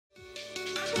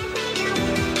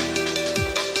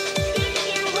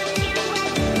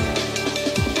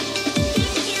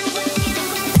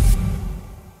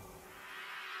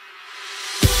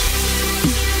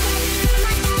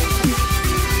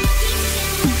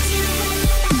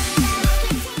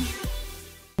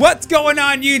What's going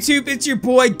on, YouTube? It's your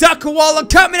boy Duck Koala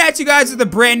coming at you guys with a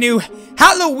brand new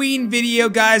Halloween video,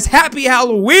 guys. Happy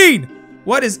Halloween!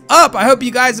 What is up? I hope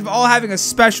you guys are all having a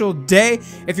special day.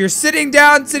 If you're sitting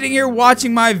here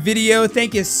watching my video,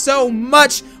 thank you so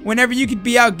much whenever you could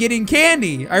be out getting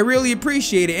candy. I really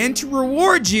appreciate it. And to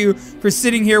reward you for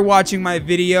sitting here watching my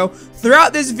video,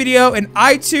 throughout this video, an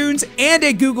iTunes and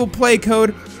a Google Play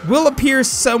code will appear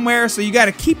somewhere, so you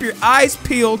gotta keep your eyes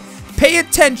peeled. Pay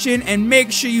attention and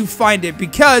make sure you find it,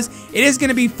 because it is going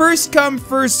to be first come,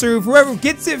 first serve. Whoever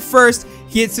gets it first,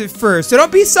 gets it first. So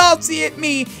don't be salty at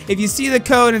me if you see the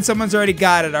code and someone's already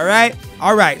got it, alright?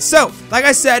 Alright, so, like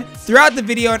I said, throughout the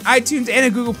video, an iTunes and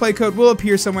a Google Play code will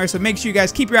appear somewhere, so make sure you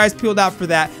guys keep your eyes peeled out for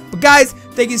that. But guys,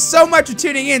 thank you so much for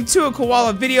tuning in to a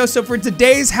koala video. So for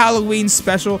today's Halloween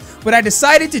special, what I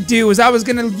decided to do was I was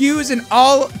going to use an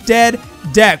all-dead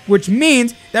deck, which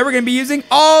means that we're going to be using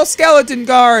all skeleton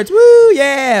guards. Woo,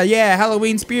 yeah,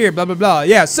 Halloween spirit, blah, blah, blah.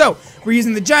 Yeah, so we're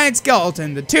using the giant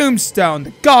skeleton, the tombstone,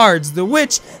 the guards, the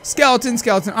witch, skeleton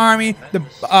army,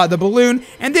 the balloon,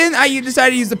 and then I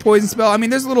decided to use the poison spell. I mean,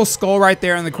 there's a little skull right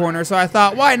there in the corner, so I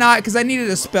thought, why not? Because I needed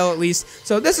a spell at least.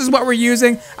 So this is what we're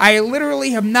using. I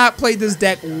literally have not played this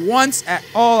deck once at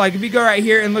all. Like, if you go right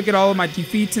here and look at all of my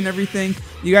defeats and everything,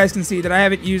 you guys can see that I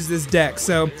haven't used this deck.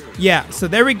 So, yeah, so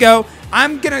there we go.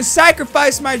 I'm going to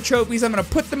sacrifice my trophies. I'm going to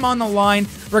put them on the line.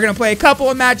 We're going to play a couple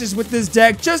of matches with this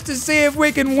deck just to see if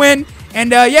we can win.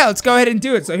 And, yeah, let's go ahead and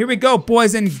do it. So, here we go,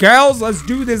 boys and girls. Let's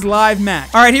do this live match.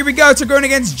 All right, here we go. So, we're going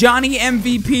against Johnny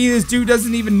MVP. This dude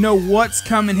doesn't even know what's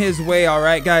coming his way, all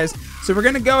right, guys? So, we're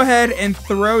going to go ahead and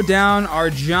throw down our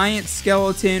giant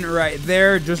skeleton right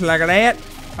there, just like that.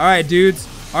 All right, dudes.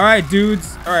 All right,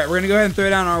 dudes. All right, we're going to go ahead and throw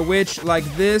down our witch like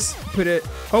this. Put it,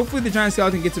 hopefully the giant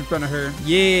skeleton gets in front of her.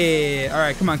 Yeah. All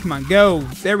right, come on, go.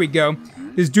 There we go.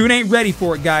 This dude ain't ready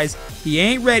for it, guys. He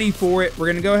ain't ready for it. We're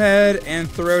going to go ahead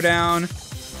and throw down.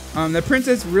 The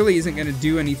princess really isn't going to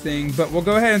do anything, but we'll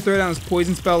go ahead and throw down this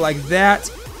poison spell like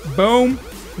that. Boom.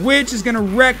 Witch is going to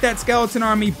wreck that skeleton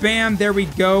army. Bam. There we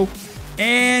go.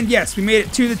 And yes, we made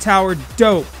it to the tower.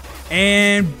 Dope.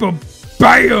 And boom.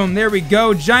 Bam! There we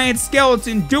go. Giant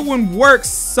skeleton doing work,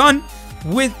 son,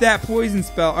 with that poison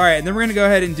spell. All right, and then we're going to go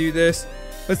ahead and do this.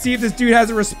 Let's see if this dude has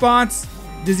a response.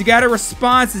 Does he got a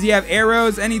response? Does he have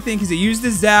arrows? Anything? Because he used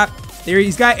his zap. There,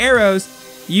 he's got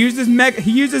arrows. He used his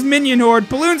minion horde.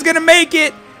 Balloon's going to make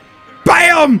it.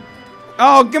 Bam!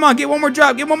 Oh, come on. Get one more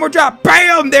drop. Get one more drop.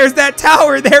 Bam! There's that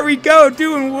tower. There we go.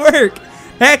 Doing work.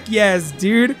 Heck yes,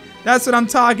 dude. That's what I'm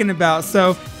talking about.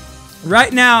 So,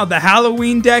 right now, the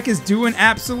Halloween deck is doing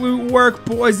absolute work,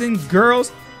 boys and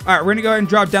girls. All right, we're going to go ahead and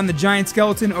drop down the giant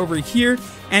skeleton over here.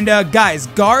 And, guys,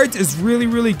 guards is really,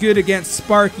 really good against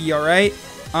Sparky, all right?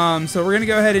 So we're going to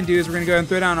go ahead and do this. We're going to go ahead and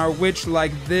throw down our witch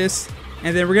like this.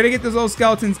 And then we're going to get those little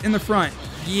skeletons in the front.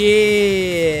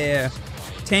 Yeah.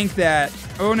 Tank that.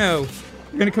 Oh, no.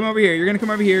 You're going to come over here. You're going to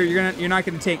come over here. You're not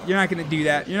going to do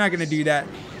that. You're not going to do that.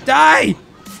 Die!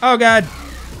 Oh, God.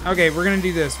 Okay, we're going to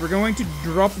do this. We're going to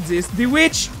drop this. The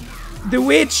witch! The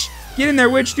witch! Get in there,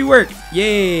 witch. Do work.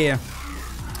 Yeah.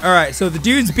 Alright, so the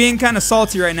dude's being kind of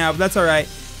salty right now, but that's alright.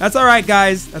 That's alright,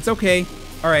 guys. That's okay.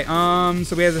 Alright,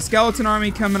 so we have the skeleton army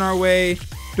coming our way.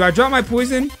 Do I drop my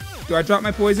poison? Do I drop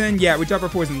my poison? Yeah, we drop our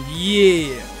poison.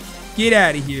 Yeah. Get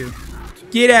out of here.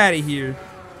 Get out of here.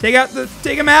 Take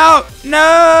him out!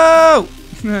 No!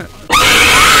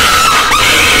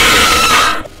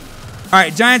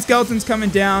 Alright, giant skeleton's coming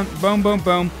down. Boom, boom,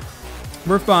 boom.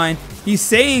 We're fine. He's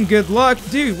saying good luck.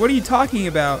 Dude, what are you talking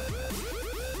about?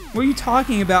 What are you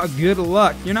talking about, good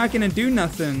luck? You're not going to do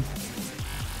nothing.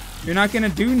 You're not going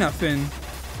to do nothing.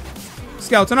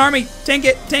 Skeleton army, tank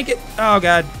it, tank it. Oh,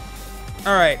 God.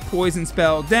 Alright, poison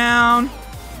spell down.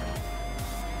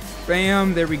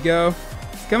 Bam, there we go.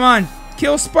 Come on,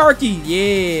 kill Sparky.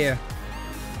 Yeah.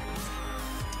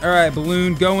 Alright,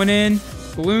 balloon going in.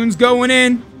 Balloon's going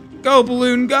in. Go,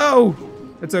 balloon, go!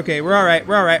 It's okay. We're all right.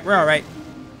 We're all right. We're all right.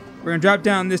 We're going to drop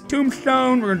down this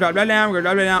tombstone. We're going to drop that down. We're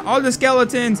going to drop that down. All the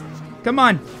skeletons. Come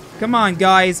on. Come on,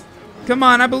 guys. Come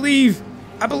on. I believe.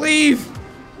 I believe.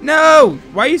 No!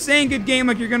 Why are you saying good game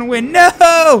like you're going to win?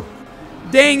 No!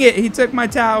 Dang it. He took my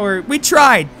tower. We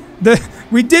tried.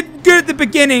 We did good at the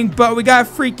beginning, but we got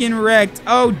freaking wrecked.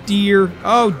 Oh, dear.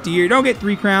 Oh, dear. Don't get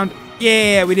 3 crowned.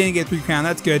 Yeah, we didn't get 3 crowned.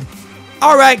 That's good.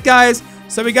 All right, guys.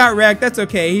 So we got wrecked. That's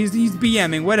okay. He's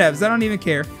BMing. Whatevs. I don't even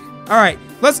care. All right.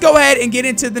 Let's go ahead and get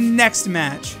into the next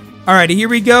match. All right. Here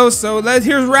we go. So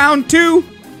here's round 2.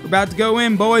 We're about to go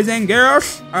in, boys and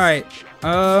girls. All right.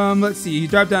 Let's see. He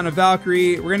dropped down a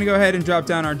Valkyrie. We're going to go ahead and drop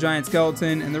down our giant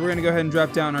skeleton. And then we're going to go ahead and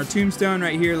drop down our tombstone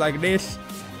right here like this.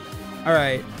 All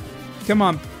right. Come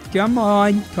on. Come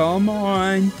on. Come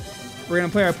on. We're going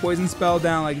to play our poison spell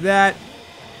down like that.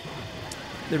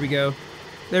 There we go.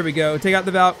 There we go. Take out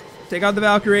the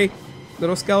Valkyrie.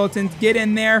 Little skeletons, get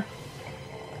in there.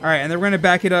 All right, and then we're going to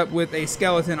back it up with a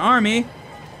skeleton army.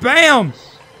 Bam!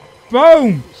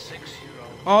 Boom!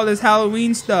 All this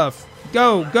Halloween stuff.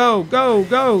 Go, go, go,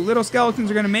 go. Little skeletons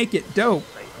are going to make it. Dope.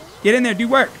 Get in there. Do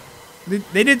work.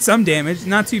 They did some damage.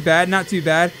 Not too bad. Not too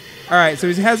bad. All right,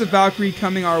 so he has a Valkyrie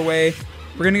coming our way.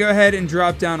 We're going to go ahead and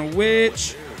drop down a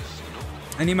witch.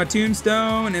 I need my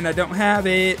tombstone, and I don't have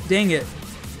it. Dang it.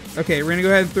 Okay, we're going to go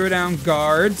ahead and throw down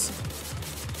guards.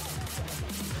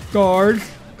 Guard.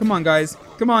 Come on, guys.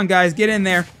 Come on, guys. Get in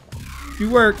there. Do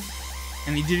work.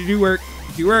 I need you to do work.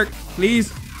 Do work,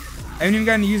 please. I haven't even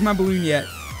gotten to use my balloon yet.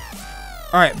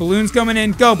 All right, balloon's coming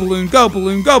in. Go, balloon. Go,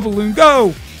 balloon. Go, balloon.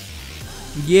 Go.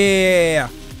 Yeah.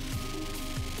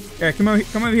 All right, come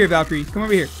over here, Valkyrie. Come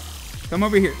over here. Come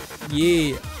over here.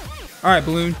 Yeah. All right,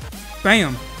 balloon.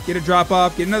 Bam. Get a drop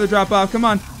off. Get another drop off. Come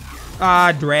on.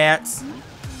 Ah, drats.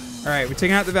 All right, we're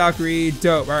taking out the Valkyrie.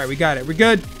 Dope. All right, we got it. We're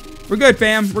good. We're good,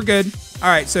 fam. We're good. All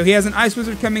right, so he has an ice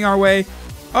wizard coming our way.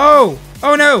 Oh.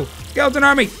 Oh, no. Skeleton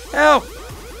army. Help.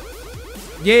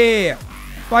 Yeah.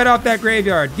 Fight off that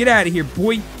graveyard. Get out of here,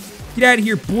 boy. Get out of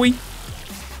here, boy.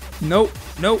 Nope.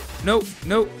 Nope. Nope.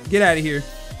 Nope. Get out of here.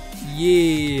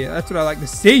 Yeah. That's what I like to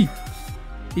see.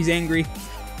 He's angry.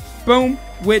 Boom.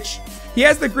 Witch. He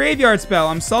has the graveyard spell.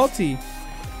 I'm salty.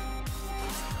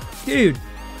 Dude.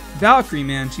 Valkyrie,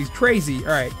 man. She's crazy.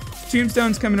 All right.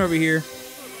 Tombstone's coming over here.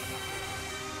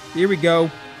 Here we go.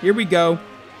 Here we go.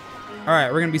 All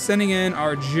right. We're going to be sending in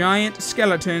our giant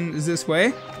skeleton this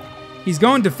way. He's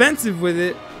going defensive with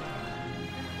it.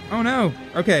 Oh, no.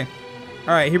 Okay.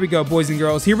 All right. Here we go, boys and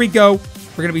girls. Here we go.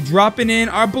 We're going to be dropping in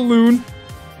our balloon.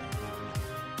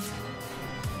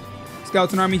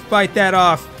 Skeleton army, fight that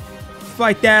off.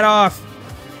 Fight that off.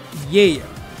 Yeah.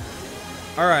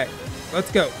 All right.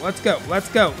 Let's go. Let's go. Let's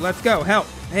go. Let's go. Help.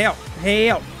 Help.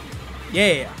 Help.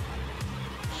 Yeah.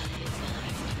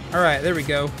 All right. There we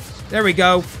go. There we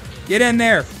go. Get in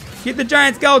there. Get the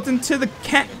giant skeleton to the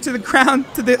crown,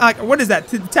 to the, like, what is that?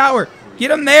 To the tower. Get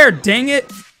him there. Dang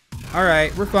it. All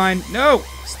right. We're fine. No.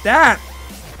 Stop.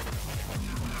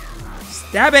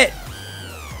 Stab it.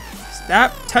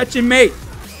 Stop touching me.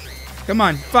 Come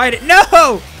on. Fight it.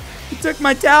 No. He took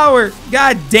my tower.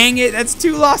 God dang it. That's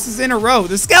 2 losses in a row.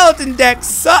 The skeleton deck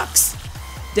sucks.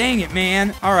 Dang it,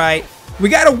 man. All right. We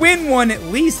got to win one at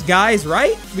least, guys,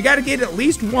 right? We got to get at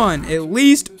least one. At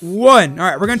least one. All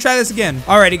right. We're going to try this again.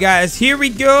 Alrighty, guys. Here we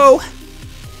go.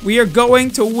 We are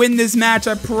going to win this match.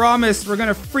 I promise. We're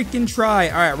going to freaking try.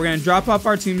 All right. We're going to drop off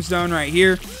our tombstone right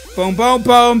here. Boom, boom,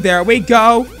 boom. There we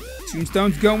go.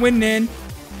 Tombstone's going in.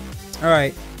 All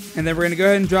right. And then we're going to go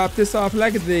ahead and drop this off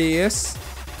like this.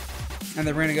 And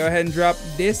then we're going to go ahead and drop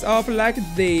this off like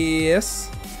this.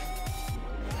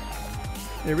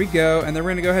 There we go. And then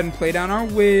we're going to go ahead and play down our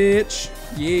witch.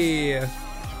 Yeah.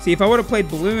 See, if I would have played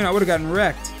balloon, I would have gotten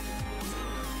wrecked.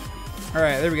 All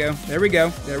right, there we go. There we go.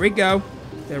 There we go.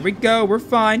 There we go. We're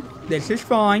fine. This is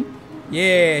fine.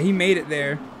 Yeah, he made it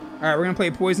there. All right, we're going to play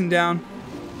poison down.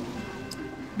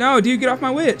 No, dude, get off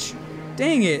my witch.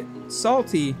 Dang it.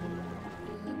 Salty.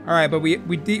 All right, but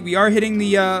we are hitting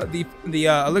the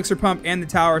elixir pump and the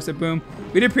tower, so boom.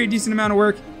 We did a pretty decent amount of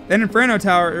work. That Inferno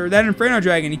tower, or that Inferno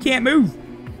dragon, he can't move.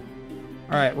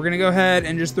 All right, we're gonna go ahead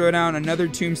and just throw down another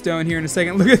tombstone here in a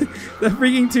second. Look at the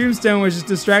freaking tombstone was just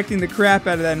distracting the crap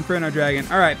out of that Inferno dragon.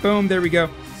 All right, boom, there we go.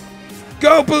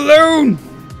 Go balloon!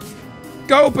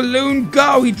 Go balloon,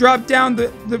 go! He dropped down the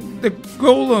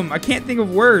golem. I can't think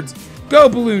of words. Go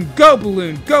balloon, go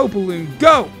balloon, go balloon,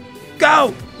 go!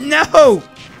 Go! No!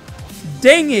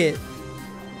 Dang it!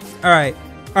 All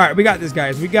right, we got this,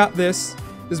 guys. We got this.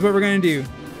 This is what we're gonna do.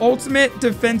 Ultimate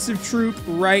defensive troop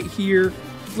right here.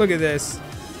 Look at this.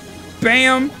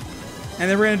 Bam!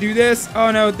 And then we're gonna do this.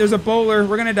 Oh no, there's a bowler.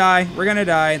 We're gonna die. We're gonna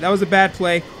die. That was a bad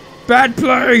play. Bad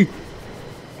play!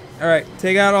 All right,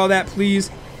 take out all that,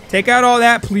 please. Take out all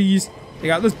that, please.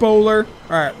 Take out this bowler.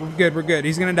 All right, we're good. We're good.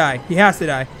 He's gonna die. He has to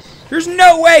die. There's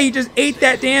no way he just ate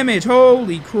that damage.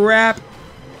 Holy crap.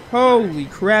 Holy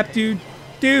crap, dude.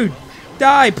 Dude,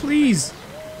 die, please.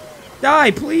 Die,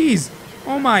 please.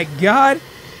 Oh my god.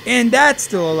 And that's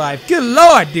still alive. Good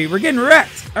lord, dude. We're getting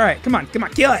wrecked. All right, come on. Come on,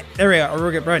 kill it. There we go.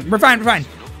 We're good. We're fine. We're fine.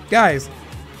 Guys,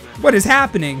 what is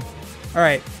happening? All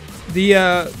right.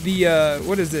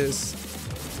 What is this?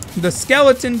 The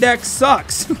skeleton deck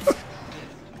sucks.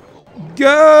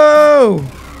 Go.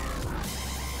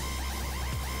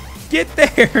 Get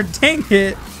there. Dang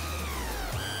it.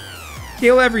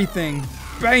 Kill everything.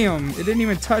 Bam. It didn't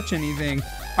even touch anything.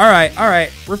 Alright,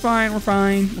 alright. We're fine, we're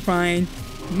fine, we're fine.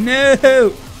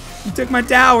 No! You took my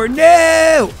tower.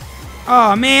 No!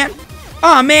 Aw, man.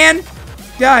 Aw, man.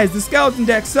 Guys, the skeleton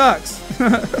deck sucks.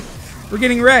 We're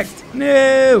getting wrecked.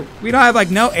 No! We don't have, like,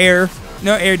 no air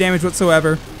damage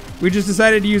whatsoever. We just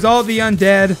decided to use all the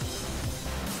undead.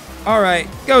 Alright,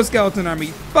 go skeleton army.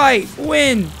 Fight!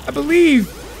 Win! I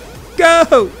believe!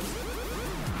 Go!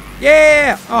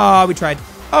 Yeah! Aw, we tried.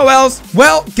 Oh, wells.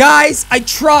 Well, guys, I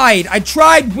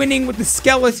tried winning with the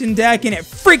skeleton deck, and it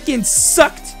freaking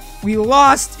sucked. We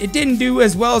lost. It didn't do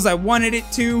as well as I wanted it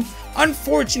to,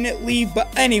 unfortunately.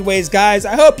 But anyways, guys,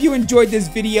 I hope you enjoyed this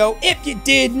video. If you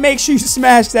did, make sure you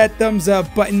smash that thumbs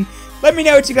up button. Let me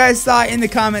know what you guys thought in the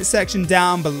comment section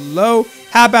down below.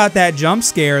 How about that jump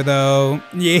scare, though?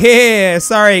 Yeah,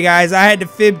 sorry, guys. I had to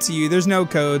fib to you. There's no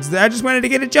codes. I just wanted to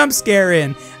get a jump scare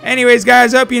in. Anyways,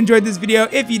 guys, I hope you enjoyed this video.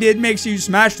 If you did, make sure you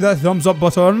smash that thumbs up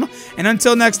button. And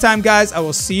until next time, guys, I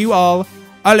will see you all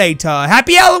later.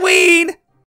 Happy Halloween!